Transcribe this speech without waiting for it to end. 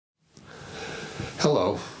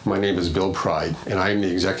Hello, my name is Bill Pride, and I am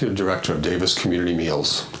the Executive Director of Davis Community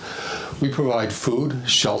Meals. We provide food,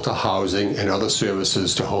 shelter, housing, and other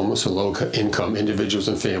services to homeless and low-income individuals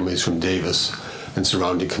and families from Davis and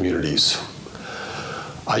surrounding communities.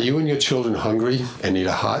 Are you and your children hungry and need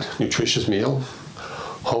a hot, nutritious meal?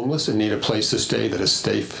 Homeless and need a place to stay that is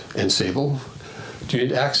safe and stable? Do you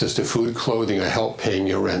need access to food, clothing, or help paying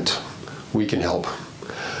your rent? We can help.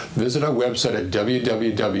 Visit our website at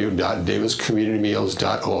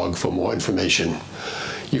www.daviscommunitymeals.org for more information.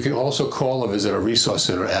 You can also call or visit our resource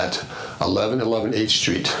center at 1111 H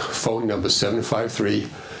Street, phone number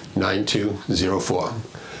 753-9204.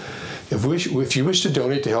 If you wish to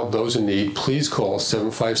donate to help those in need, please call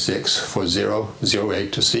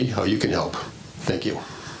 756-4008 to see how you can help. Thank you.